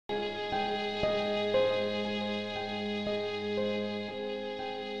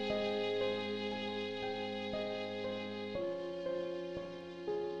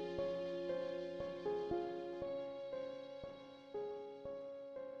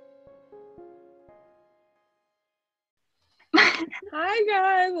Hi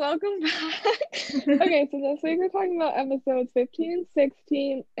guys, welcome back. Okay, so this week we're talking about episodes 15 and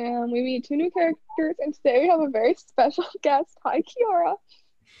 16, and we meet two new characters, and today we have a very special guest. Hi, Chiara.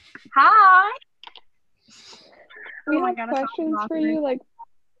 Hi. We Oh my have God, questions for you, like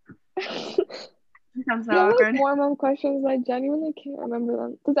This sounds so we have like awkward. warm-up questions. I genuinely can't remember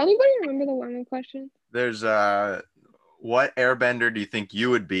them. Does anybody remember the warm-up questions? There's what airbender do you think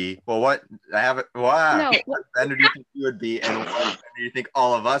you would be? Well, what bender do you think you would be, and what airbender do you think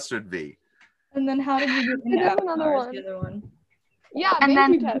all of us would be? And then how did you get into There's another Avatar is one. the other one. Yeah, And thank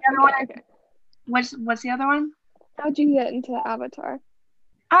then you, the Ted. other one- Okay. What's the other one? How'd you get into Avatar?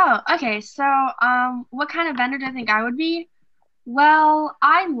 Oh, okay. So, what kind of bender do I think I would be? Well,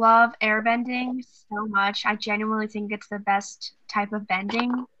 I love airbending so much. I genuinely think it's the best type of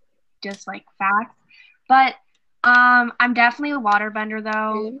bending, just like facts. But I'm definitely a waterbender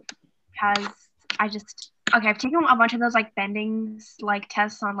though, because I've taken a bunch of those like bendings like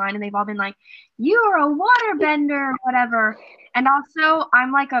tests online, and they've all been like, you're a waterbender, whatever. And also,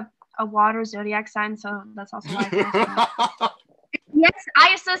 I'm like a water zodiac sign, so that's also why I Yes,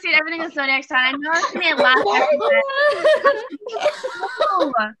 I associate everything with zodiac sign. I know it's gonna be a laugh.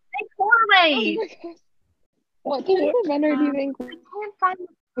 No, they correlate. What type of bender do you think I can't find.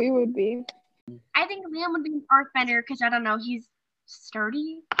 we would be? I think Liam would be an earthbender because I don't know, he's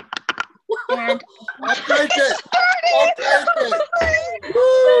sturdy. And I'll take it.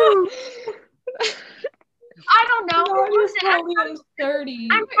 Woo! I don't know. Liam's 30.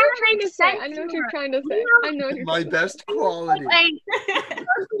 I'm trying to make sense. I know what you're trying to say. I know what you're My trying to best quality. Like,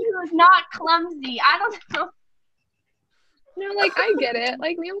 person who's not clumsy. I don't know. No, like I get it.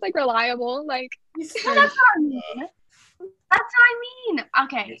 Like Liam's like reliable. Like No, that's what I mean. That's what I mean.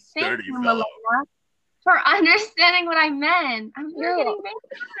 Okay, He's thank sturdy you, fellow. Melissa, for understanding what I meant. I'm You're really getting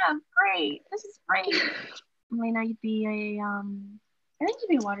very great. This is great. Elena, you'd be I think you'd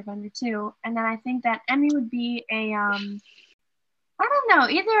be a waterbender too. And then I think that Emmy would be I don't know,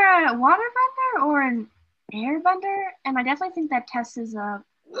 either a waterbender or an airbender. And I definitely think that Tess is a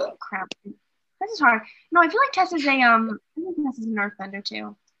crap. This is hard. No, I feel like Tess is I think Tess is an earthbender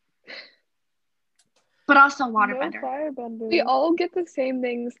too. But also waterbender. No firebender. We all get the same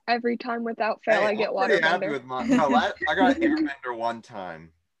things every time without fail. Hey, I get I'm pretty happy waterbender. with mine. No, I got airbender one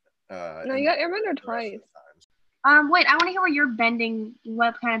time. No, you got airbender twice. Wait, I want to hear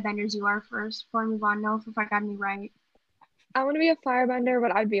what kind of benders you are first before I move on. No, if I got any right. I want to be a firebender,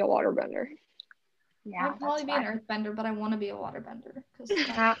 but I'd be a waterbender. Yeah, I'd probably be an earthbender, but I want to be a waterbender.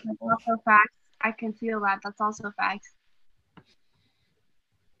 That's also facts. I can feel that. That's also facts.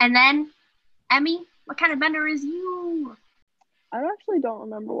 And then, Emmy, what kind of bender is you? I actually don't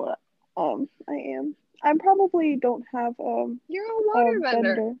remember what I am. I probably don't have You're a waterbender.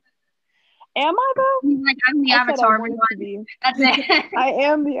 bender. Am I though? Like, I'm the I said I avatar. wanted to be. That's it. I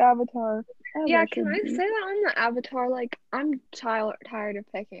am the avatar. Yeah, can I say that I'm the avatar? Like, I'm tired of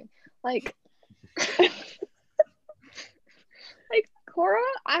picking. Like, like Korra.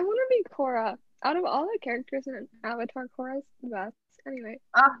 I want to be Korra. Out of all the characters in Avatar, Korra's the best. Anyway.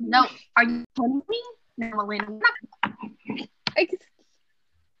 No. Are you kidding me? No, Elena.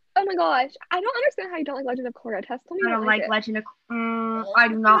 Oh my gosh. I don't understand how you don't like Legend of Korra. Tess, tell me I don't like it. Legend of I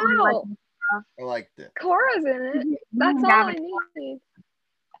do not like Legend of I liked it. Korra's in it. That's all I need.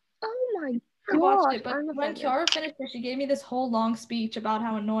 Oh my I watched gosh. it, but when Chiara finished it, she gave me this whole long speech about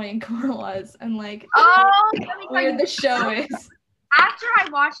how annoying Korra was and like how weird the show is. After I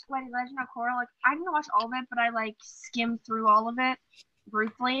watched Legend of Korra, like I didn't watch all of it, but I like skimmed through all of it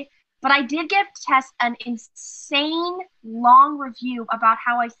briefly. But I did give Tess an insane long review about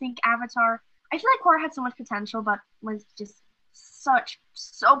how I think Avatar. I feel like Korra had so much potential, but was just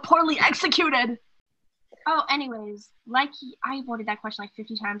so poorly executed. Oh, anyways, I voted that question like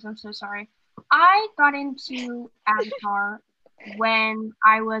 50 times. I'm so sorry. I got into Avatar when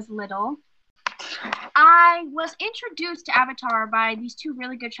I was little. I was introduced to Avatar by these two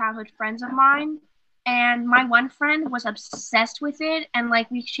really good childhood friends of mine, and my one friend was obsessed with it, and like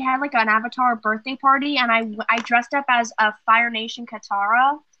she had like an Avatar birthday party, and I dressed up as a Fire Nation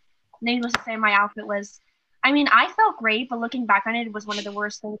Katara. Needless to say, my outfit was, I mean, I felt great, but looking back on it, it was one of the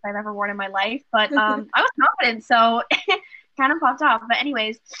worst things I've ever worn in my life, but I was confident, so it kind of popped off. But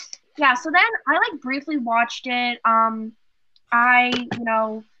anyways, yeah, so then I like briefly watched it. I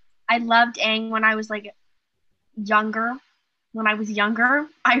loved Aang when I was like younger. When I was younger,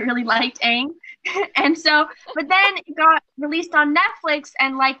 I really liked Aang. And so, but then it got released on Netflix,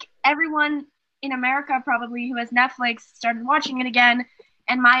 and like everyone in America probably who has Netflix started watching it again,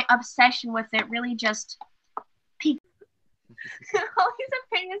 and my obsession with it really just peaked. all these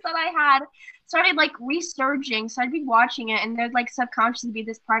opinions that I had started like resurging. So I'd be watching it, and there'd like subconsciously be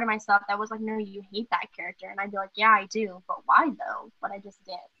this part of myself that was like, "No, you hate that character," and I'd be like, "Yeah, I do, but why though?" But I just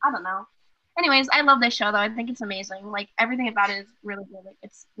did. I don't know. Anyways, I love this show though. I think it's amazing. Like everything about it is really good. Like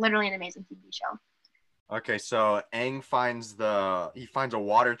it's literally an amazing TV show. Okay, so Aang finds a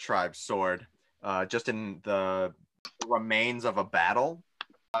water tribe sword, just in the remains of a battle.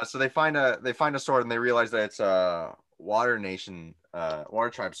 So they find a sword and they realize that it's a water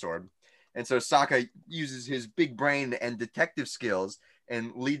tribe sword. And so Sokka uses his big brain and detective skills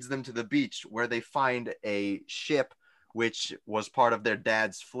and leads them to the beach where they find a ship which was part of their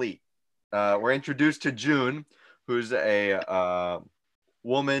dad's fleet. We're introduced to June, who's a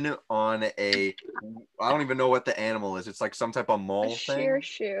woman on I don't even know what the animal is. It's like some type of mole thing. Sheer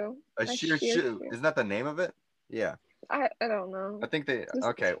shoe. A sheer shoe. Isn't that the name of it? Yeah. I don't know. I think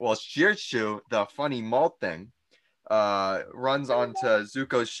okay. Well, sheer shoe, the funny mole thing, runs onto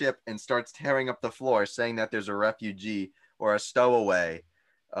Zuko's ship and starts tearing up the floor, saying that there's a refugee or a stowaway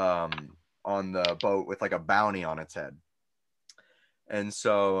on the boat with like a bounty on its head. And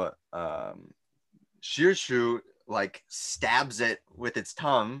so Shirshu like stabs it with its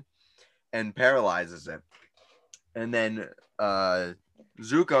tongue and paralyzes it. And then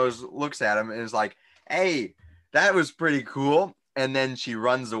Zuko looks at him and is like, "Hey, that was pretty cool." And then she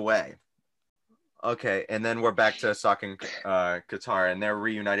runs away. Okay, and then we're back to Sokka and Katara, and they're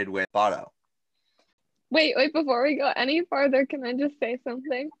reunited with Bato. Wait, before we go any farther, can I just say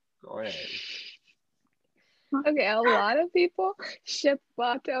something? Go ahead. Okay, a lot of people ship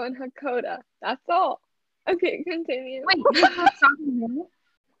Bato and Hakoda. That's all. Okay, continue. Wait,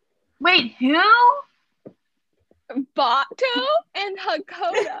 who? Bato and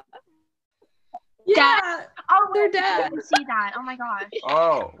Hakoda. Yeah. They're dead. I didn't see that. Oh my gosh.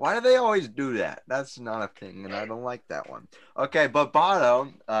 Oh, why do they always do that? That's not a thing, and I don't like that one. Okay, but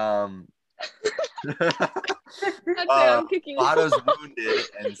Bato, I'm kicking Bato's wounded,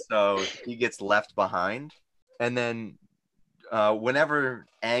 and so he gets left behind. And then whenever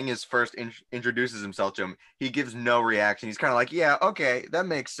Aang is first introduces himself to him, he gives no reaction. He's kind of like, "Yeah, okay, that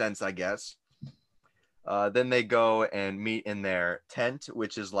makes sense, I guess." Then they go and meet in their tent,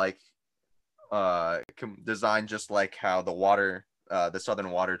 which is like designed just like how the Southern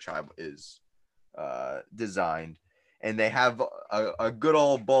Water Tribe is designed, and they have a good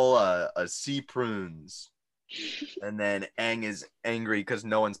old bowl of sea prunes. And then Aang is angry because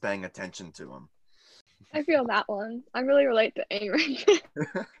no one's paying attention to him. I feel that one. I really relate to Aang right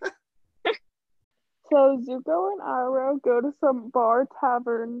now. So Zuko and Iroh go to some bar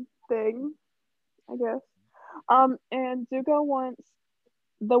tavern thing, I guess. And Zuko wants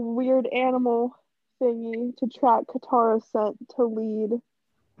the weird animal thingy to track Katara's scent to lead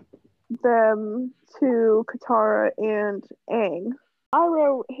them to Katara and Aang.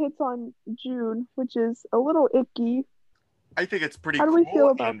 Iroh hits on June, which is a little icky. I think it's pretty How do we feel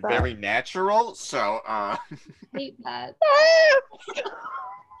about and that? very natural. So Hate that.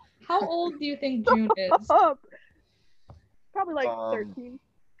 How old do you think June is? Probably like 13.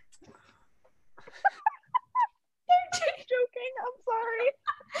 I'm joking. I'm sorry.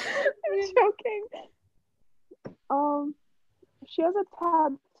 I'm joking. She has a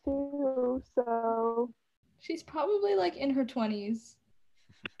tattoo, so she's probably like in her 20s.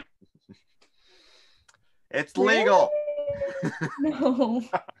 It's legal. No.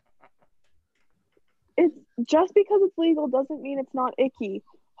 It's just because it's legal doesn't mean it's not icky.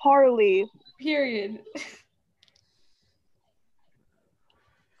 Harley. Period.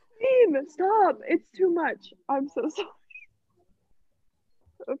 Queen, stop. It's too much. I'm so sorry.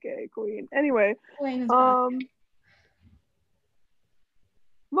 Okay, Queen. Anyway. Wayne is back.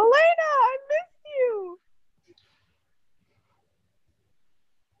 Malena, I missed you.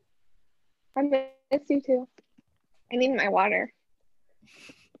 I miss you too. I need my water.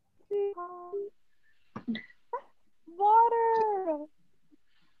 Water.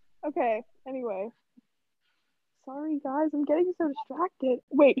 Okay, anyway. Sorry, guys. I'm getting so distracted.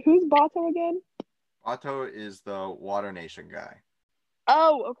 Wait, who's Bato again? Bato is the Water Nation guy.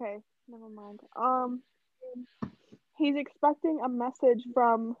 Oh, okay. Never mind. He's expecting a message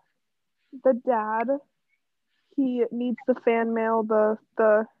from the dad. He needs the fan mail, the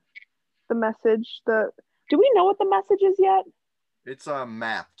message. Do we know what the message is yet? It's a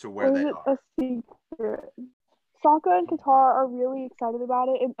map to where they are. A secret? Sokka and Katara are really excited about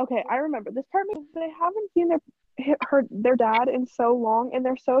it. And, okay, I remember this part because they haven't seen their dad in so long, and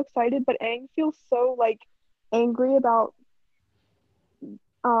they're so excited. But Aang feels so like angry about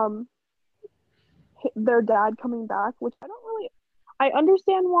their dad coming back, which I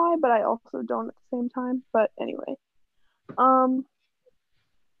understand why, but I also don't at the same time. But anyway, Aang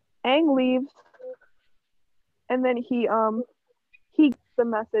leaves, and then he gets the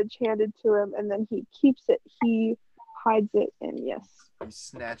message handed to him, and then he keeps it. He hides it, and yes. He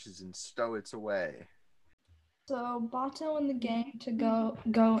snatches and stows it away. So Bato and the gang to go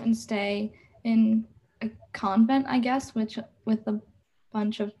and stay in a convent, I guess, which with a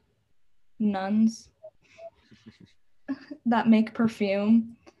bunch of nuns that make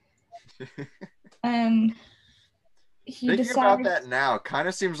perfume. And he Thinking decides about that now kind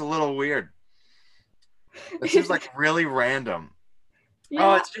of seems a little weird. It seems like really random.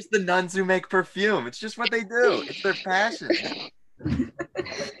 Yeah. Oh, it's just the nuns who make perfume. It's just what they do. It's their passion.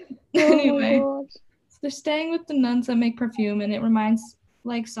 Anyway, Oh so they're staying with the nuns that make perfume, and it reminds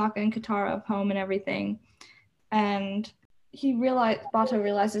like Sokka and Katara of home and everything. And Bato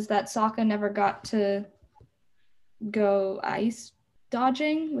realizes that Sokka never got to go ice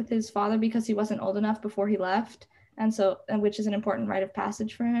dodging with his father because he wasn't old enough before he left, and which is an important rite of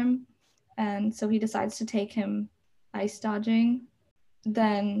passage for him. And so he decides to take him ice dodging.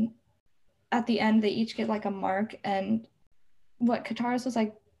 Then at the end, they each get like a mark, and what Katara's was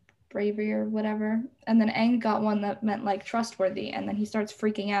like bravery or whatever, and then Aang got one that meant like trustworthy, and then he starts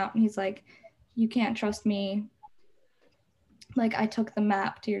freaking out, and he's like, "You can't trust me. Like I took the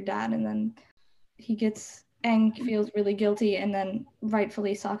map to your dad," and then Aang feels really guilty, and then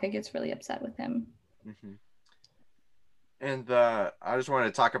rightfully Sokka gets really upset with him. Mm-hmm. And I just wanted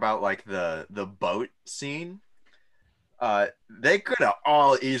to talk about like the boat scene. They could have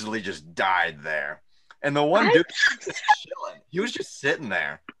all easily just died there. And the one dude was just chilling. He was just sitting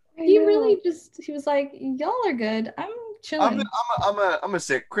there. He was like, "Y'all are good. I'm chilling." I'm gonna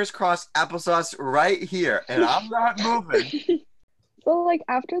sit crisscross applesauce right here, and I'm not moving. So like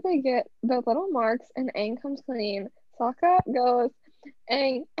after they get the little marks and Aang comes clean, Sokka goes,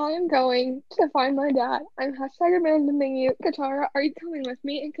 "Aang, I'm going to find my dad. I'm hashtag abandoning you. Katara, are you coming with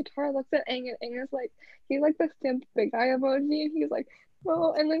me?" And Katara looks at Aang, and Aang is like, he's like the stamped big eye emoji, and he's like,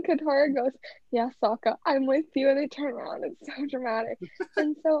 "Oh," and then Katara goes, "Yeah, Sokka, I'm with you," and they turn around. It's so dramatic.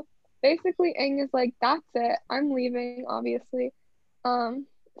 And so basically Aang is like, "That's it. I'm leaving, obviously."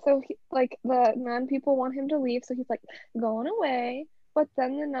 So like the nun people want him to leave, so he's like going away. But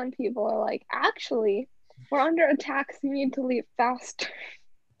then the nun people are like, "Actually, we're under attack, so you need to leave faster."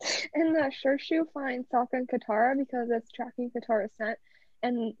 And the Shirshu finds Sokka and Katara because it's tracking Katara's scent.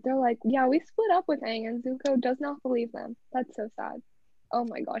 And they're like, "Yeah, we split up with Aang," and Zuko does not believe them. That's so sad. Oh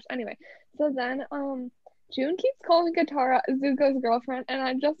my gosh. Anyway, so then June keeps calling Katara Zuko's girlfriend, and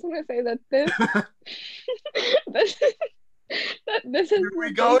I just want to say that this is Here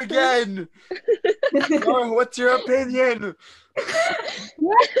we go again. Oh, what's your opinion?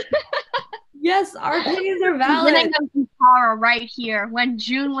 Yes, our opinions are Valid. valid. Katara right here when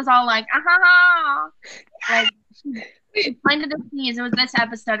June was all like, like she planted the seeds. It was this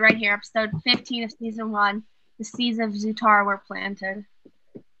episode right here, episode 15 of season 1. The seeds of Zutara were planted.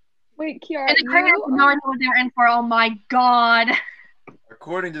 Wait, Chiara, and the Koreans have no idea what they're in for. Oh my god!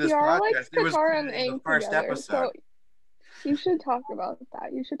 According to this Chiara podcast, likes it was Katara and in the Aang first together, episode. So you should talk about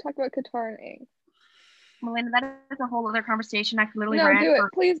that. You should talk about Katara and Aang. Melinda, that is a whole other conversation. I could literally No, rant do it.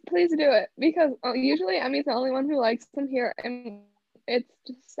 Please do it. Because usually Emmy's the only one who likes them here, and it's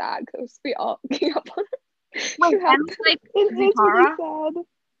just sad because we all gang up on her. Wait, Emmy likes Zutara? Sad.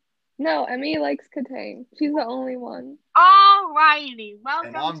 No, Emmy likes Katang. She's the only one. Alrighty, welcome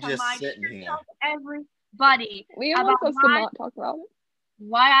And I'm to just my sitting here. show, everybody. We are supposed to not talk about it.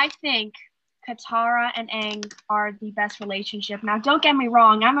 Why I think Katara and Aang are the best relationship. Now, don't get me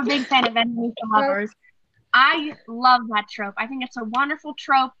wrong. I'm a big fan of enemies to lovers. I love that trope. I think it's a wonderful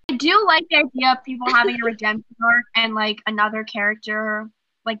trope. I do like the idea of people having a redemption arc and like another character,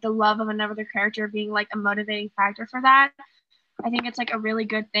 like the love of another character being like a motivating factor for that. I think it's like a really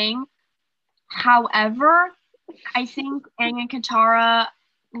good thing. However, I think Aang and Katara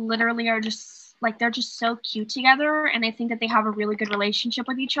literally are just like, they're just so cute together, and I think that they have a really good relationship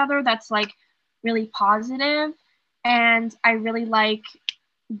with each other that's like really positive. And I really like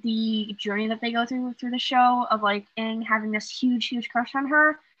the journey that they go through the show of like Aang having this huge crush on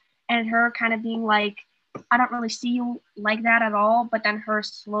her, and her kind of being like, "I don't really see you like that at all," but then her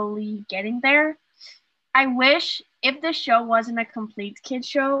slowly getting there. I wish, if this show wasn't a complete kids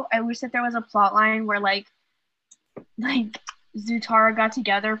show, I wish that there was a plot line where like Zutara got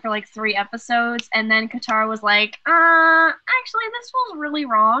together for like 3 episodes, and then Katara was like, actually this was really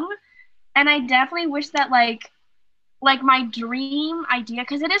wrong. And I definitely wish that like my dream idea,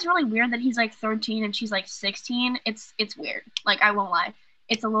 because it is really weird that he's like 13 and she's like 16. It's weird. Like, I won't lie.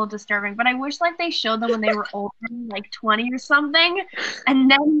 it's a little disturbing. But I wish like they showed them when they were older, like 20 or something, and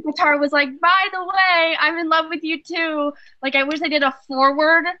then Katara was like, by the way, I'm in love with you too. Like I wish they did a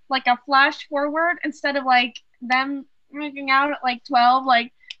forward, like a flash forward, instead of like them making out at like 12.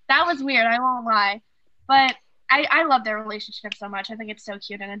 Like that was weird, I won't lie. But I love their relationship so much. I think it's so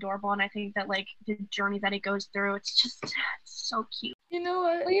cute and adorable, and I think that like the journey that it goes through, it's just so cute. You know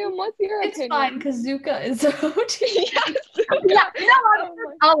what? Liam, what's your It's opinion? fine because Zuka is OT. Yes. Yeah, you know what? Oh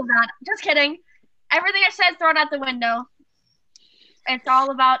my- All of that. Just kidding. Everything I said, throw it out the window. It's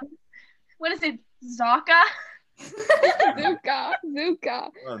all about, what is it, Zaka? Zuka.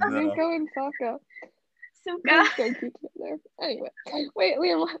 Oh, no. Zuko and Sokka. Suka. They're so cute together. Anyway, wait,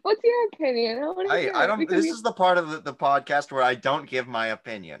 Liam, what's your opinion? I want to hear I it don't. because This is the part of the podcast where I don't give my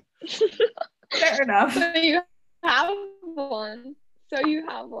opinion. Fair enough. So you have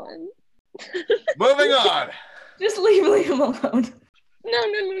one. Moving on. Just leave Liam alone.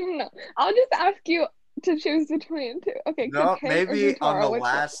 No. I'll just ask you to choose between two. Okay, No, Kate or maybe on Zutara, the which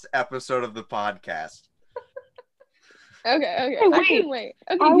one? last episode of the podcast. Okay. Hey, I wait. can wait.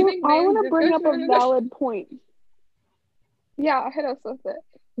 Okay, I you think want Zuko to bring up should a win or not? valid point Yeah, hit us with it.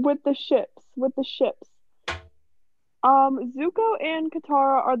 with the ships. Zuko and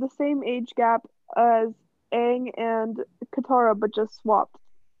Katara are the same age gap as Aang and Katara, but just swapped.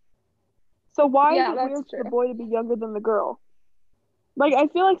 So why Yeah, is it that's weird for the true. boy to be younger than the girl? Like, I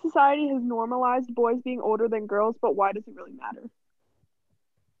feel like society has normalized boys being older than girls, but why does it really matter?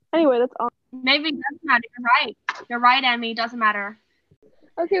 Anyway, that's all. Maybe it doesn't matter. You're right. You're right, Emmy. Doesn't matter.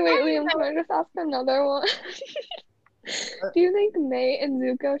 Okay, wait, Liam, can I just ask another one? Do you think May and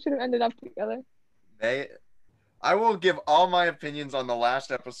Zuko should have ended up together? I will give all my opinions on the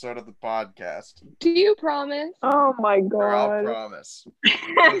last episode of the podcast. Do you promise? Oh my Or I'll god. promise. Okay,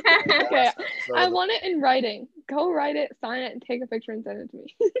 Last episode I of the- want it in writing. Go write it, sign it, and take a picture and send it to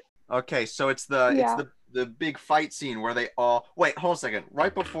me. Okay, so it's the Yeah. the big fight scene where they all wait. Hold on a second.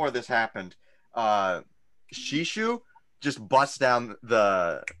 Right before this happened, Shishu just busts down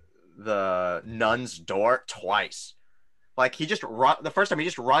the nun's door twice. Like he just the first time he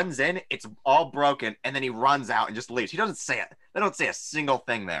just runs in, it's all broken, and then he runs out and just leaves. He doesn't say it. They don't say a single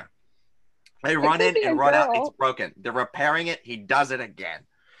thing there. They run could in be a and run out. girl. It's broken. They're repairing it. He does it again.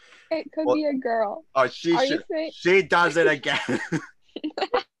 It could Well- be a girl. Oh, Are you saying? she does it again.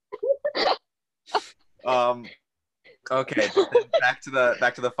 Okay, but then back to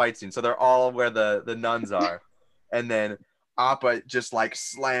the fight scene. So they're all where the nuns are, and then Appa just like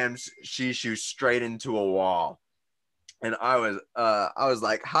slams Shishu straight into a wall, and I was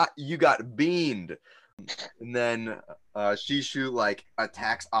like, "Hot, you got beamed." And then Shishu like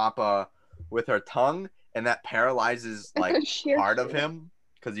attacks Appa with her tongue, and that paralyzes like Sheer part of shit. him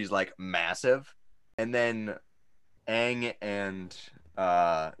because he's like massive. And then Aang and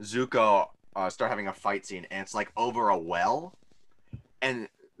Zuko start having a fight scene, and it's like over a well, and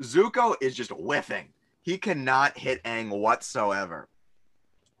Zuko is just whiffing. He cannot hit Aang whatsoever.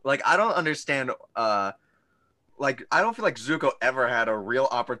 Like I don't understand. Like I don't feel like Zuko ever had a real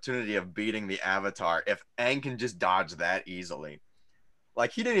opportunity of beating the Avatar if Aang can just dodge that easily.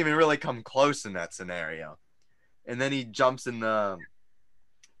 Like he didn't even really come close in that scenario. And then he jumps in the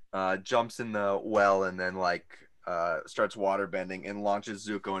well, and then like starts water bending and launches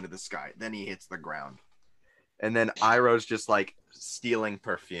Zuko into the sky. Then he hits the ground. And then Iroh's just like stealing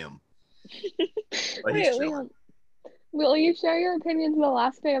perfume. But he's Wait, chilling. Liam, will you share your opinions the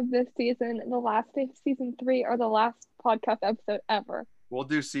last day of this season, the last day of season 3, or the last podcast episode ever? We'll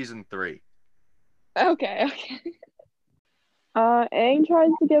do season 3. Okay. Aang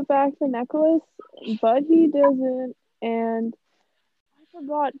tries to get back the necklace, but he doesn't, and I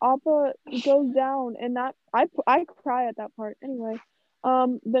forgot Appa goes down, and that I cry at that part. Anyway,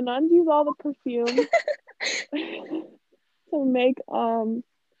 the nuns use all the perfume to make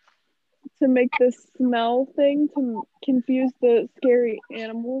the smell thing to confuse the scary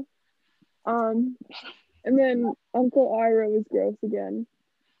animal. And then Uncle Iroh is gross again.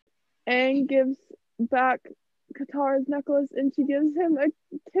 Aang gives back Katara's necklace, and she gives him a kiss.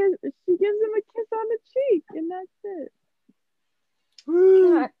 She gives him a kiss on the cheek, and that's it.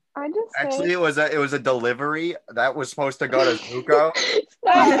 Can I just say, Actually, it was a delivery that was supposed to go to Zuko.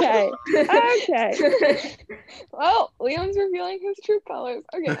 Stop. Okay. Well, Liam's revealing his true colors.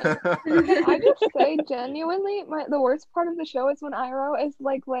 Okay. Can I just say, genuinely, the worst part of the show is when Iroh is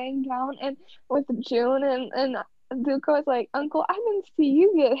like laying down and with June, and Zuko is like, "Uncle, I didn't see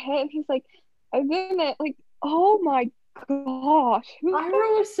you get hit." And he's like, "I didn't." Like, oh my gosh,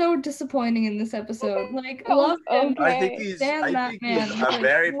 Iroh was so disappointing in this episode. Like, That was love him. okay. I think he's Damn that a man.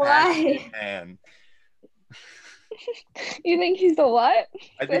 very Why? passionate man. You think he's a what?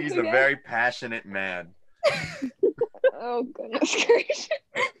 I think he's a Again? very passionate man. Oh goodness gracious!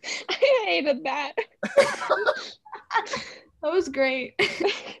 I hated that. That was great.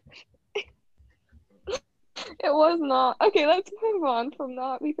 It was not. Okay, let's move on from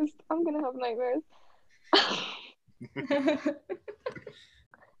that because I'm gonna have nightmares.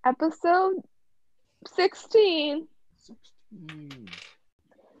 Episode 16.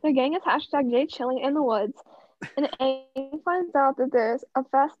 The gang is #Jay chilling in the woods, and Aang finds out that there's a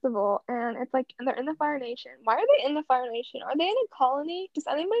festival, and it's like they're in the Fire Nation. Why are they in the Fire Nation? Are they in a colony? Does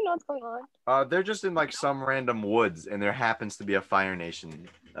anybody know what's going on? They're just in like some random woods, and there happens to be a Fire Nation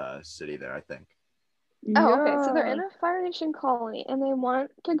city there, I think. Oh, okay. So they're in a Fire Nation colony, and they want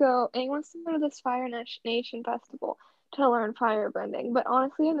to go. Aang wants to go to this Fire Nation festival to learn firebending. But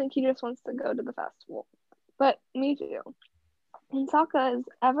honestly, I think he just wants to go to the festival. But me too. And Sokka is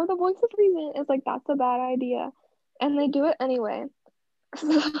ever the voice of reason. Is like that's a bad idea, and they do it anyway.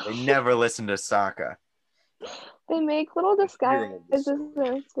 They never listen to Sokka. They make little disguises, and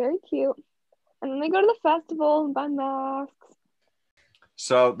it's very cute. And then they go to the festival and buy masks.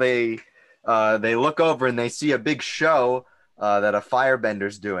 So they look over and they see a big show that a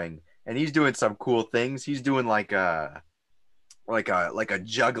firebender's doing, and he's doing some cool things. He's doing like a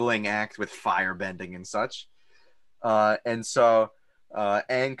juggling act with firebending and such. And so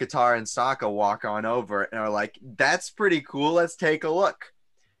Aang, Katara, and Sokka walk on over and are like, "That's pretty cool. Let's take a look."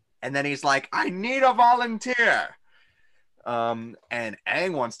 And then he's like, "I need a volunteer." And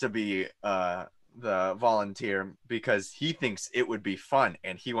Aang wants to be the volunteer because he thinks it would be fun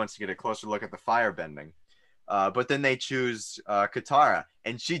and he wants to get a closer look at the firebending. But then they choose Katara,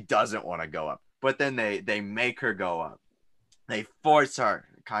 and she doesn't want to go up. But then they make her go up. They force her,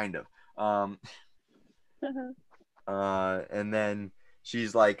 kind of. And then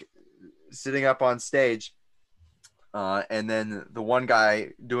she's like sitting up on stage. And then the one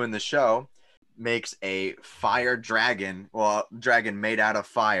guy doing the show makes a fire dragon, dragon made out of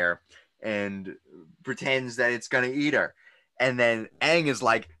fire, and pretends that it's gonna eat her. And then Aang is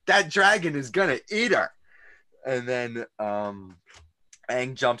like, "That dragon is gonna eat her." And then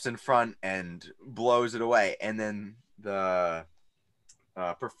Aang jumps in front and blows it away. And then the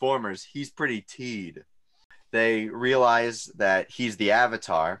performers, he's pretty teed. They realize that he's the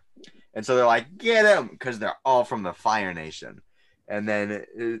Avatar, and so they're like, "Get him," because they're all from the Fire Nation. And then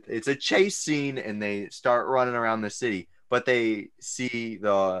it's a chase scene, and they start running around the city. But they see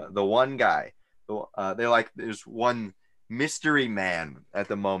the one guy. They're like, there's one mystery man at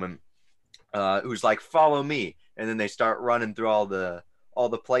the moment who's like, "Follow me." And then they start running through all the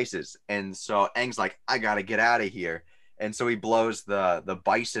places. And so Aang's like, "I gotta get out of here." And so he blows the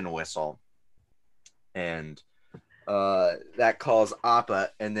bison whistle, and that calls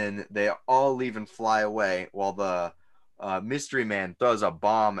Appa, and then they all leave and fly away while the mystery man throws a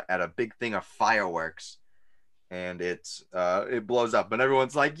bomb at a big thing of fireworks, and it blows up, and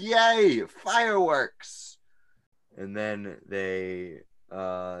everyone's like, "Yay, fireworks!" And then they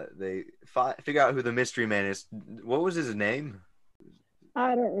figure out who the mystery man is. What was his name?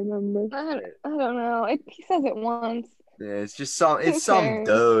 I don't remember. I don't know. He says it once. Yeah, it's just some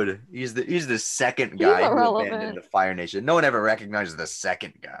dude. He's the second guy who abandoned the Fire Nation. No one ever recognizes the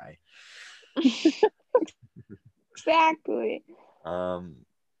second guy. Exactly.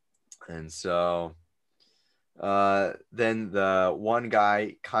 And so then the one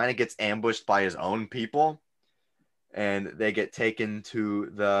guy kind of gets ambushed by his own people, and they get taken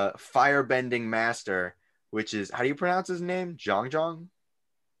to the firebending master, which is, how do you pronounce his name? Zhang?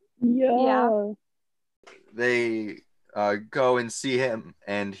 Yeah. They go and see him,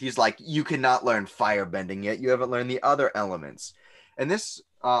 and he's like, "You cannot learn firebending yet. You haven't learned the other elements." And this,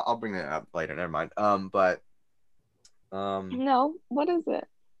 I'll bring that up later. Never mind. No, what is it?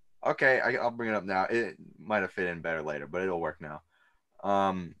 Okay, I'll bring it up now. It might have fit in better later, but it'll work now.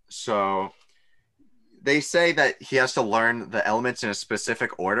 So they say that he has to learn the elements in a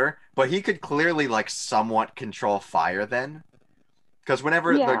specific order, but he could clearly like somewhat control fire then, because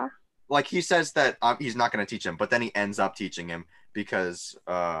whenever like he says that he's not going to teach him, but then he ends up teaching him because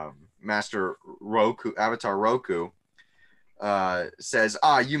Master Roku, Avatar Roku, says,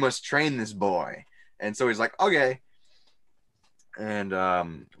 "You must train this boy," and so he's like, "Okay." And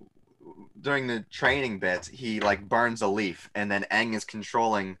during the training bits, he like burns a leaf, and then Aang is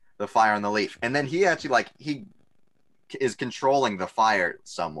controlling the fire on the leaf, and then he actually he is controlling the fire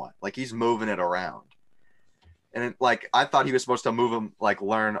somewhat, like he's moving it around. And I thought he was supposed to move him,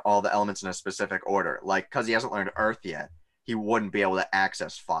 learn all the elements in a specific order, because he hasn't learned earth yet, he wouldn't be able to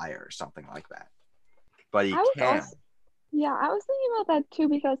access fire or something like that. But he can. I was thinking about that too,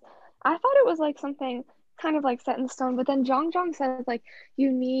 because I thought it was something, kind of like set in stone. But then Jong says like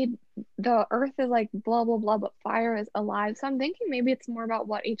you need the earth is like blah blah blah, but fire is alive. So I'm thinking maybe it's more about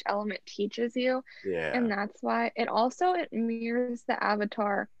what each element teaches you, Yeah. and that's why it mirrors the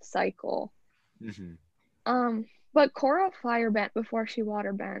Avatar cycle. But Korra fire bent before she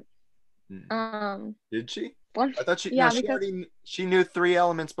water bent. Did she? One, I thought she. yeah, No, because she knew 3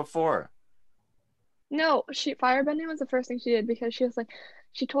 elements before. no, firebending was the first thing she did because she was like,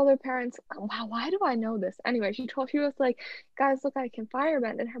 she told her parents, oh, wow, why do I know this? Anyway, she was like, guys, look, I can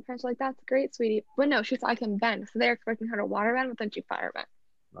firebend. And her parents were like, that's great, sweetie. But no, she said, I can bend. So they're expecting her to waterbend, but then she firebend.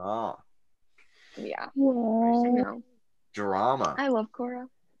 Oh. Yeah. Wow. I know. Drama. I love Korra.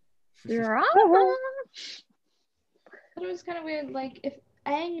 Drama. But it was kind of weird. Like, if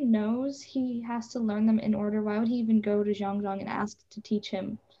Aang knows he has to learn them in order, why would he even go to Zhang and ask to teach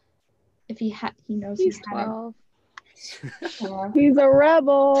him? If he knows He's 12. He's a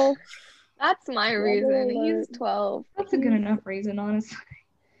rebel. That's my reason. He's 12. That's a good enough reason, honestly.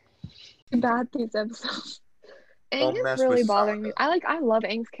 Bad these episodes. Don't Aang mess is really with bothering Sokka. me. I love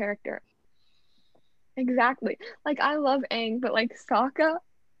Aang's character. Exactly. Like I love Aang, but like Sokka.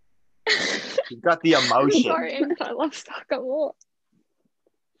 You've got the emotion. Sorry, Aang, but I love Sokka more.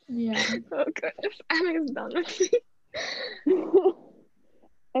 Yeah. Oh goodness, Aang's done with me.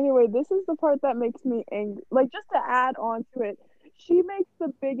 Anyway, this is the part that makes me angry. Like, just to add on to it, she makes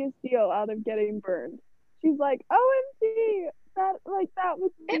the biggest deal out of getting burned. She's like, OMG, that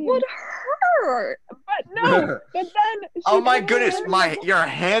was It mean. would hurt. But no, but then she Oh my put her goodness, hand in your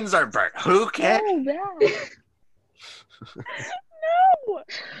hands are burnt. Who cares? So bad. No,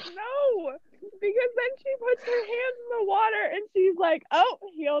 because then she puts her hands in the water and she's like, oh,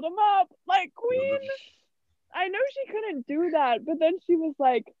 healed him up. Like, Queen, I know she couldn't do that, but then she was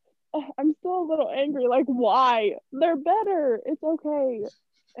like, oh, I'm still a little angry. Like, why? They're better. It's okay.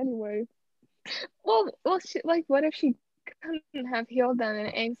 Anyway. Well, she, like, what if she couldn't have healed them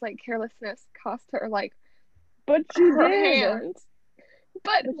and Aang's like carelessness cost her like, but she her did. hands.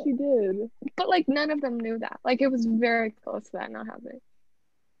 But she did. But like none of them knew that. Like it was very close to that not happening.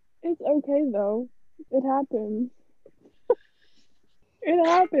 It's okay though. It happens. It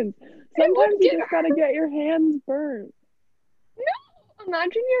happens. Sometimes you just gotta get your hands burnt. No,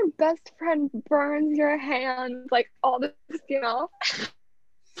 imagine your best friend burns your hands like all the skin off.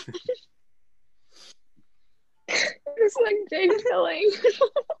 It's like Jade killing.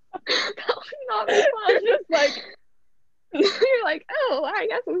 That would not be fun. Just like you're like, oh, I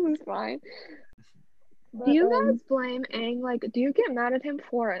guess this is fine. But, do you guys blame Aang? Like, do you get mad at him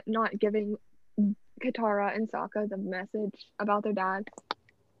for not giving Katara and Sokka the message about their dad?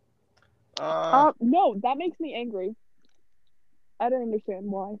 No, that makes me angry. I don't understand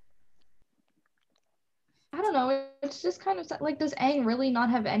why. I don't know. It's just kind of like, does Aang really not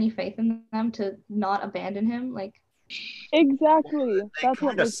have any faith in them to not abandon him? Like, exactly. They That's what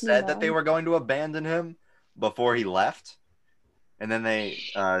kind of makes me said that mad. they were going to abandon him before he left. And then they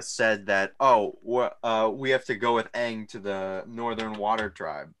said that, we have to go with Aang to the Northern Water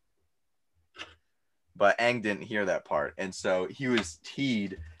Tribe. But Aang didn't hear that part. And so he was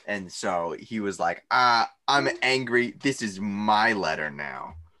teed. And so he was like, I'm angry. This is my letter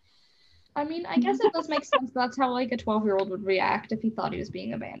now. I mean, I guess it does make sense. That's how like a 12-year-old would react if he thought he was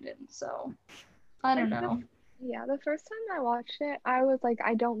being abandoned. So, I don't know. Yeah, the first time I watched it, I was like,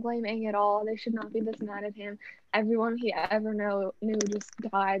 I don't blame Aang at all. They should not be this mad at him. Everyone he ever knew just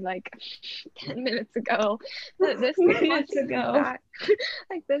died like 10 minutes ago. But this time watching it back,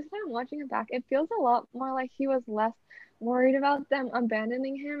 like this time watching it back, it feels a lot more like he was less worried about them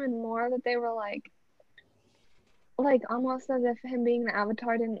abandoning him and more that they were like almost as if him being the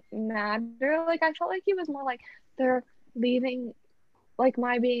Avatar didn't matter. Like I felt like he was more like they're leaving. Like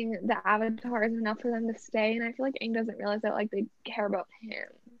my being the Avatar is enough for them to stay, and I feel like Aang doesn't realize that like they care about him,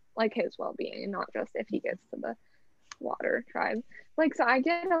 like his well-being, and not just if he gets to the water tribe. Like so, I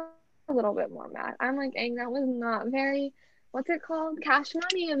get a little bit more mad. I'm like, Aang, that was not very, what's it called? Cash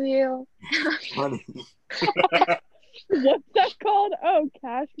money of you. Money. What's that called? Oh,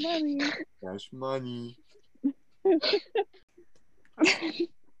 cash money. Cash money.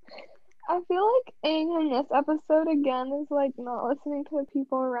 I feel like Aang in this episode again is like not listening to the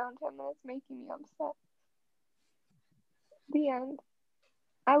people around him, and it's making me upset. The end.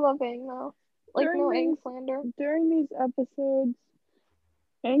 I love Aang though. Like no Aang slander. During these episodes,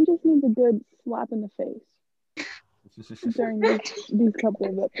 Aang just needs a good slap in the face. During these couple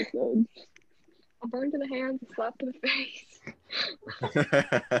of episodes. A burn to the hands, a slap to the face.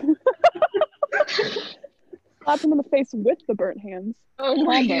 Slap him in the face with the burnt hands. Oh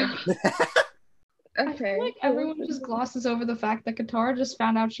my god. I feel like everyone just glosses over the fact that Katara just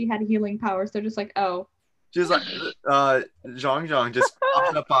found out she had healing powers. They're just like, oh, She's like, Zhang Zhang just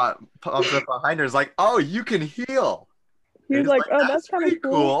pops up behind her. Is like, oh, you can heal. He's like, oh, that's kind pretty of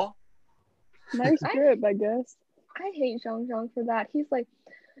cool. Nice I- drip, I guess. I hate Zhang Zhang for that. He's like,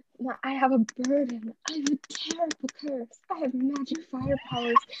 I have a burden. I have a terrible curse. I have magic fire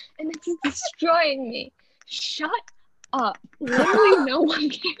powers, and it's destroying me. Shut up. Literally, no one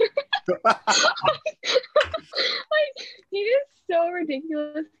cares. Like, he is so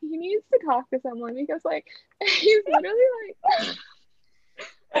ridiculous. He needs to talk to someone because, like, he's literally like.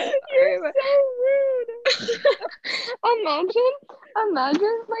 You're so rude.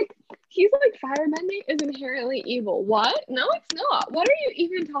 Imagine, like, he's like firebending is inherently evil. What? No, it's not. What are you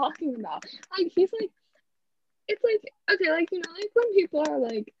even talking about? Like, he's like, it's like, okay, like, you know, like when people are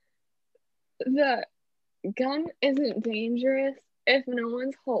like, the gun isn't dangerous if no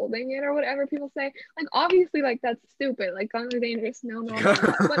one's holding it or whatever people say. Like, obviously, like, that's stupid. Like, guns are dangerous. No, but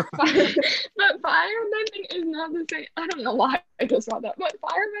firebending is not the same. I don't know why I just saw that, but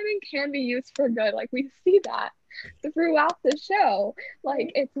firebending can be used for good. Like, we see that throughout the show.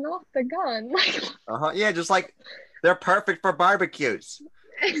 Like, it's not the gun. Like, Yeah, just like they're perfect for barbecues.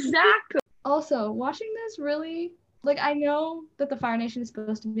 exactly. Also, watching this really, like, I know that the Fire Nation is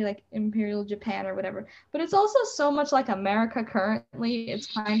supposed to be like Imperial Japan or whatever, but it's also so much like America currently. It's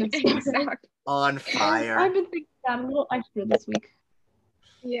kind of Exactly. On fire. I've been thinking that a little extra this week.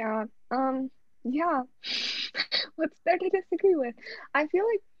 Yeah. Yeah. What's there to disagree with? I feel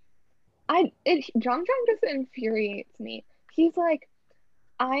like Zhang just infuriates me. He's like,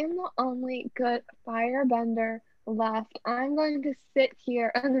 I am the only good firebender left. I'm going to sit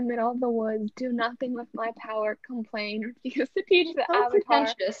here in the middle of the woods, do nothing with my power, complain, refuse to teach the So avatar.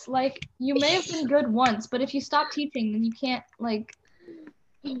 pretentious. Like, you may have been good once, but if you stop teaching, then you can't, like.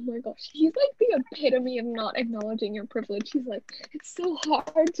 Oh my gosh, he's like the epitome of not acknowledging your privilege. He's like, it's so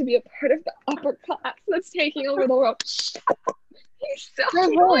hard to be a part of the upper class that's taking over the world. He's so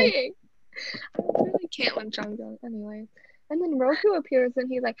annoying. I really can't with Jung anyway. And then Roku appears and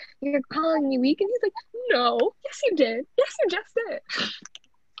he's like, you're calling me weak? And he's like, no, yes you did. Yes you just did.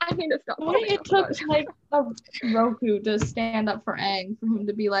 I need to stop. It took like a Roku to stand up for Aang for him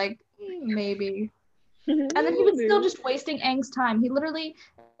to be like, maybe. And then he was still just wasting Aang's time. He literally,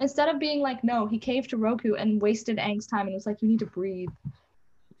 instead of being like, no, he caved to Roku and wasted Aang's time and was like, you need to breathe.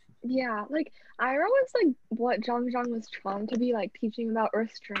 Yeah, like Iroh was like what Zhang was trying to be like teaching about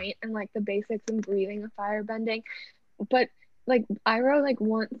restraint and like the basics in breathing of firebending, but like Iroh like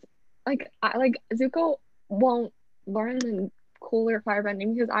wants like Zuko won't learn the cooler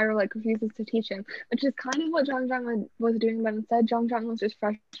firebending because Iroh like refuses to teach him, which is kind of what Zhang was doing, but instead Zhang was just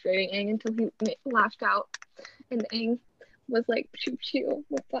frustrating Aang until he lashed out, and Aang was like pew pew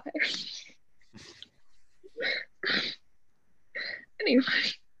with fire. Anyway.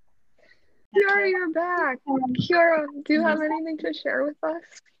 Chiara, you're back. Chiara, do you have anything to share with us?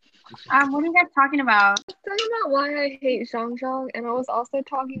 What are you guys talking about? I was talking about why I hate Zhang, and I was also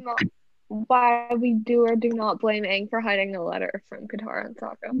talking about why we do or do not blame Aang for hiding a letter from Katara and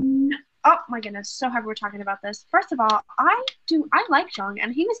Sokka. Oh my goodness, so happy we're talking about this. First of all, I like Zhang,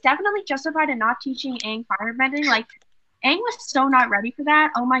 and he was definitely justified in not teaching Aang firebending. Like, Aang was so not ready for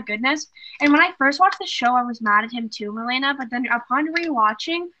that. Oh my goodness. And when I first watched the show, I was mad at him too, Milena, but then upon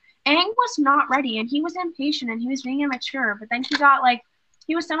rewatching, Aang was not ready, and he was impatient, and he was being immature. But then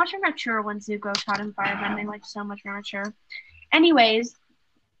he was so much more mature when Zuko taught him firebending, like so much more mature. Anyways,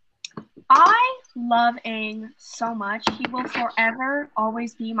 I love Aang so much. He will forever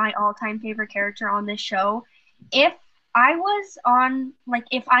always be my all-time favorite character on this show. If I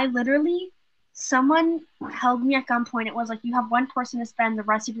literally, someone held me at gunpoint, it was like, you have one person to spend the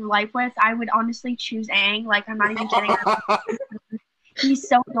rest of your life with, I would honestly choose Aang. Like, I'm not even kidding. He's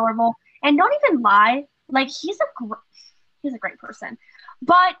so adorable. And don't even lie, like, he's a great person.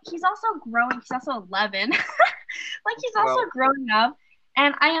 But he's also growing. He's also 11. Like, he's also growing up.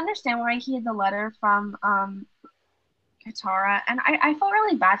 And I understand why he had the letter from Katara. And I felt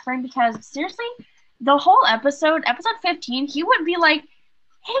really bad for him because, seriously, the whole episode 15, he would be like,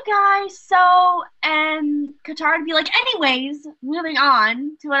 hey guys, so, and Katara would be like, anyways, moving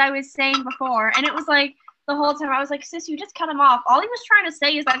on to what I was saying before. And it was like, the whole time I was like, sis, you just cut him off. All he was trying to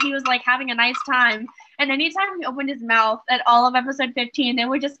say is that he was like having a nice time. And anytime he opened his mouth at all of episode 15, they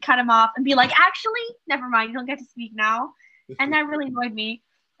would just cut him off and be like, actually, never mind, you don't get to speak now. And that really annoyed me.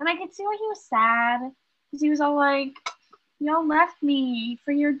 And I could see why he was sad. Because he was all like, y'all left me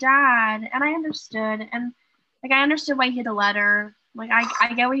for your dad. And I understood. And like, I understood why he had a letter. Like,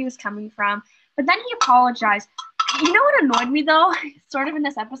 I get where he was coming from. But then he apologized. You know what annoyed me, though, sort of in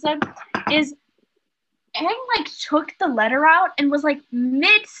this episode, is Aang, like, took the letter out and was, like,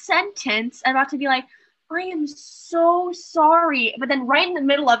 mid-sentence about to be like, I am so sorry. But then right in the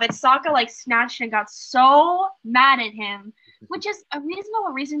middle of it, Sokka like snatched and got so mad at him, which is a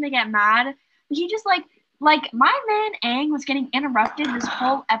reasonable reason to get mad. But he just like my man Aang was getting interrupted this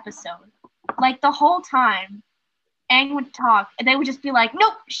whole episode. Like the whole time, Aang would talk and they would just be like,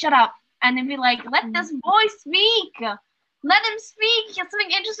 nope, shut up. And then be like, let this boy speak. Let him speak. He has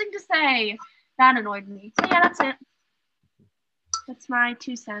something interesting to say. That annoyed me. So yeah, that's it. That's my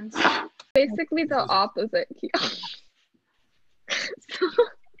 2 cents. Basically the opposite.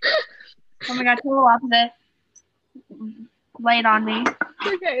 Oh my god, total opposite. Lay it on me.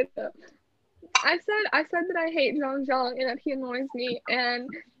 Okay, so I said that I hate Zhang Zhang and that he annoys me, and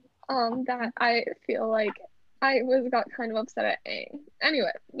that I feel like I got kind of upset at Aang.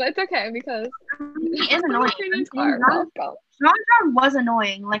 Anyway, but it's okay because he is annoying. Zhang was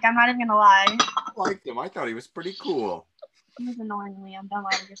annoying. Like, I'm not even gonna lie. I liked him. I thought he was pretty cool. He was annoying, Liam. Don't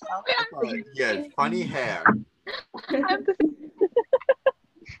lie to yourself. He had funny hair. He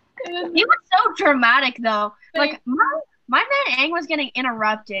was so dramatic, though. Like, my man Aang was getting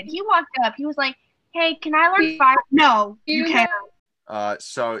interrupted. He walked up. He was like, hey, can I learn fire? No, you can't.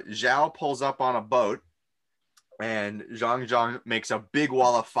 So Zhao pulls up on a boat, and Zhang Zhang makes a big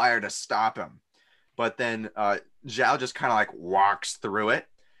wall of fire to stop him. But then Zhao just kind of like walks through it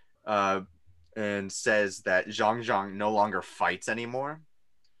and says that Zhang Zhang no longer fights anymore.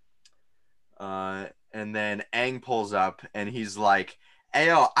 And then Aang pulls up, and he's like,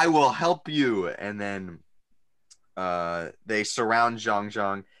 Ayo, I will help you. And then they surround Zhang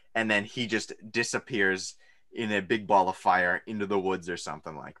Zhang, and then he just disappears in a big ball of fire into the woods or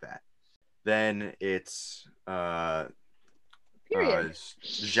something like that. Then it's Zhao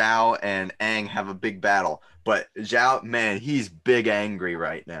and Aang have a big battle, but Zhao, man, he's big angry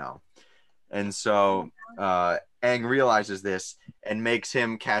right now. And so Aang realizes this and makes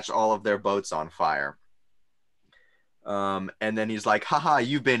him catch all of their boats on fire. And then he's like, haha,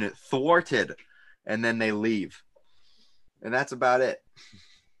 you've been thwarted. And then they leave. And that's about it.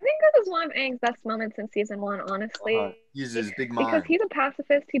 I think this is one of Aang's best moments in season 1, honestly. He's his big mind. Because he's a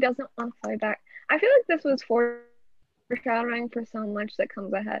pacifist, he doesn't want to fight back. I feel like this was foreshadowing for so much that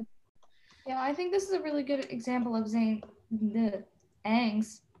comes ahead. Yeah, I think this is a really good example of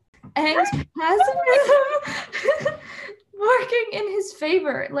Aang's pacifism working in his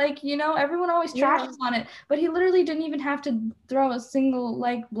favor. Like, you know, everyone always trashes on it, but he literally didn't even have to throw a single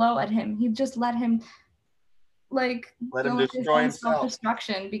like blow at him. He just let him destroy himself.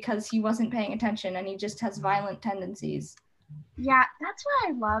 Self-destruction because he wasn't paying attention and he just has violent tendencies. Yeah, that's what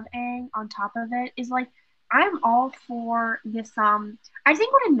I love, Aang. On top of it is like, I'm all for this. I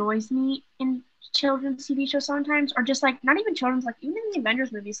think what annoys me in children's TV shows sometimes, or just like not even children's, like even in the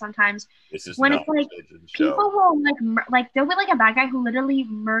Avengers movies sometimes, when it's like people will like there'll be like a bad guy who literally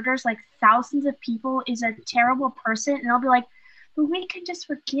murders like thousands of people, is a terrible person, and they'll be like, but we can just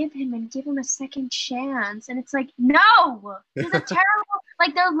forgive him and give him a second chance. And it's like, no, he's a terrible,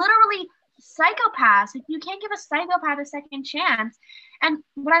 like they're literally psychopaths. Like, you can't give a psychopath a second chance. And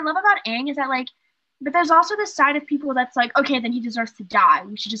what I love about Aang is that like, but there's also this side of people that's like, okay, then he deserves to die.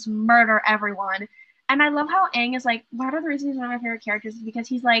 We should just murder everyone. And I love how Aang is like, one of the reasons he's one of my favorite characters is because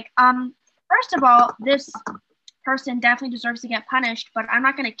he's like, first of all, this person definitely deserves to get punished, but I'm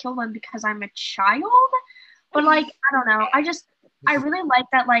not going to kill them because I'm a child. But like, I don't know. I really like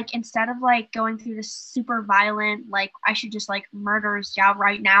that, like, instead of like going through this super violent, like, I should just like murder Xiao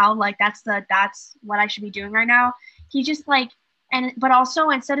right now, like that's what I should be doing right now. He just like, but also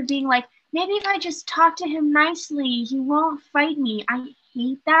instead of being like, maybe if I just talk to him nicely, he won't fight me. I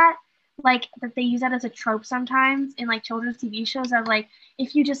hate that. Like, that they use that as a trope sometimes in like children's TV shows of like,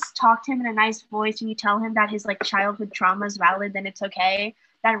 if you just talk to him in a nice voice and you tell him that his like childhood trauma is valid, then it's okay.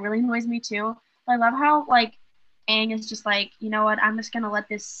 That really annoys me too. But I love how like Aang is just like, you know what, I'm just gonna let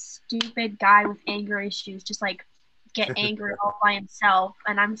this stupid guy with anger issues just like get angry all by himself,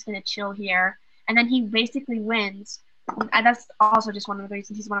 and I'm just gonna chill here. And then he basically wins. And that's also just one of the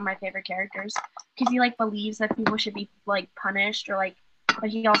reasons he's one of my favorite characters, because he like believes that people should be like punished, or like,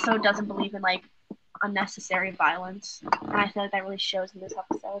 but he also doesn't believe in like unnecessary violence. And I feel like that really shows in this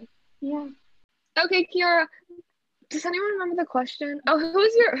episode. Yeah. Okay, Chiara, does anyone remember the question? Oh, who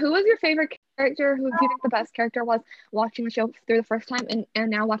was your favorite character? Who do you think the best character was watching the show through the first time and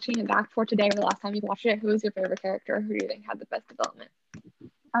now watching it back for today or the last time you watched it? Who was your favorite character? Who do you think had the best development?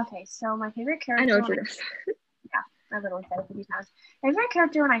 Okay, so my favorite character. I know what you're gonna say. I literally said it a few times. My favorite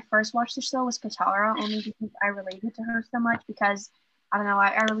character when I first watched the show was Katara, only because I related to her so much, because I don't know,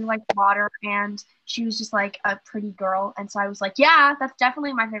 I really liked water, and she was just like a pretty girl, and so I was like, yeah, that's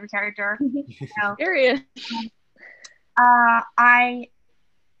definitely my favorite character. Serious. And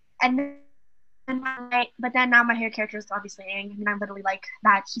But then now my favorite character is obviously Aang. I mean, I'm literally like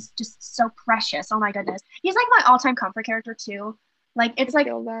that. He's just so precious. Oh my goodness. He's like my all-time comfort character too. Like it's like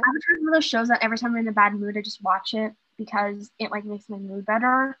feel that. Avatar is one of those shows that every time I'm in a bad mood, I just watch it because it like makes my mood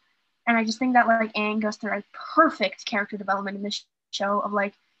better. And I just think that like Aang goes through a perfect character development in this show of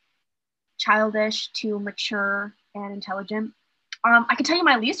like childish to mature and intelligent. I can tell you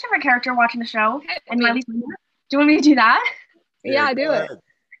my least favorite character watching the show, and my least. Do you want me to do that? Yeah, I do it.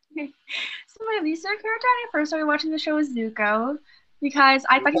 So my least favorite character when I first started watching the show was Zuko, because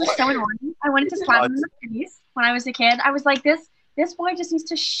I thought he was so annoying. I wanted to slap him in the face when I was a kid. I was like, this boy just needs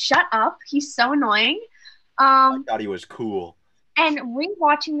to shut up. He's so annoying. I thought he was cool. And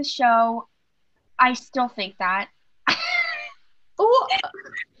rewatching the show, I still think that. Oh,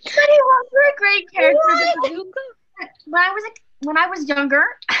 But he was a great character. When I was younger,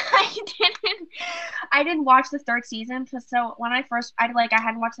 I didn't watch the third season. So when I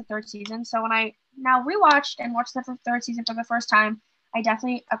hadn't watched the third season. So when I now rewatched and watched the third season for the first time, I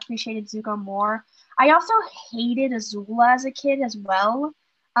definitely appreciated Zuko more. I also hated Azula as a kid as well.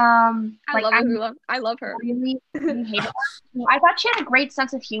 I love Azula. I love her. Really hated her. I thought she had a great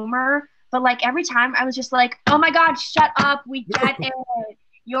sense of humor, but like every time I was just like, oh my God, shut up. We get it.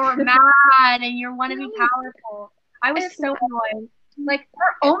 You're mad and you want to be powerful. I was so annoyed. Like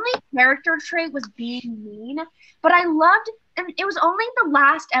her only character trait was being mean, but I loved, and it was only the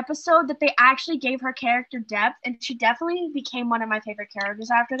last episode that they actually gave her character depth, and she definitely became one of my favorite characters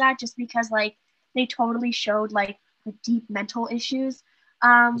after that, just because like they totally showed like the deep mental issues.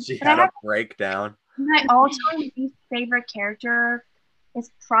 She had a breakdown. My all-time least favorite character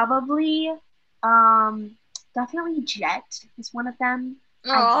is probably definitely Jet is one of them.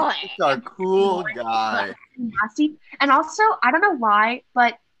 Oh, He's a cool guy. Nasty. And also, I don't know why,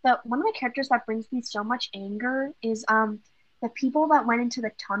 but one of the characters that brings me so much anger is the people that went into the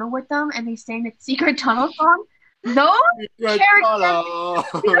tunnel with them and they sang the secret tunnel song. Those characters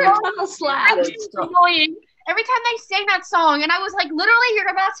tunnel slaps. annoying. Every time they sang that song, and I was like, literally, you're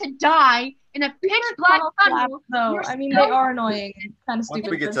about to die in a pitch black tunnel. No, I mean, they are annoying. It's kind of stupid.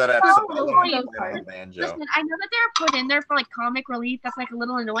 Once we get to that episode, So I'll banjo. Listen, I know that they're put in there for like comic relief. That's like a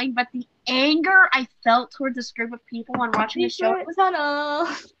little annoying, but the anger I felt towards this group of people when watching the show was tunnel.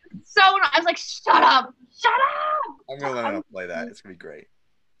 so. I was like, shut up, shut up. I'm gonna let him play that. It's gonna be great.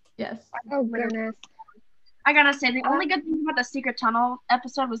 Yes. oh goodness. I gotta say, the only good thing about the secret tunnel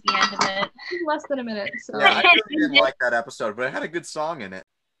episode was the end of it. Less than a minute. So. Yeah, I really didn't like that episode, but it had a good song in it.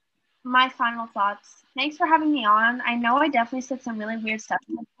 My final thoughts. Thanks for having me on. I know I definitely said some really weird stuff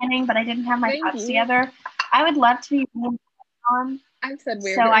in the beginning, but I didn't have my thoughts together. I would love to be on. I've said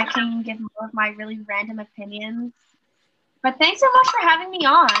weird. So I can give more of my really random opinions. But thanks so much for having me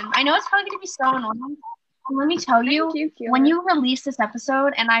on. I know it's probably going to be so annoying. And let me tell you, when you release this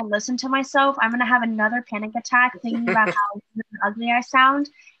episode and I listen to myself, I'm going to have another panic attack thinking about how ugly I sound.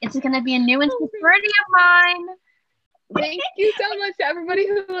 It's going to be a new insecurity of mine. Thank you so much to everybody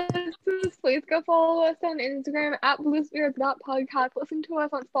who listens. Please go follow us on Instagram at BlueSpirits.podcast. Listen to us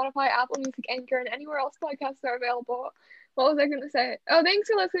on Spotify, Apple Music, Anchor, and anywhere else podcasts are available. What was I going to say? Oh, thanks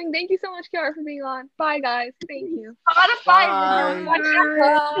for listening. Thank you so much, Chiara, for being on. Bye, guys. Thank you.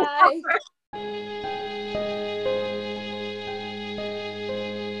 Bye.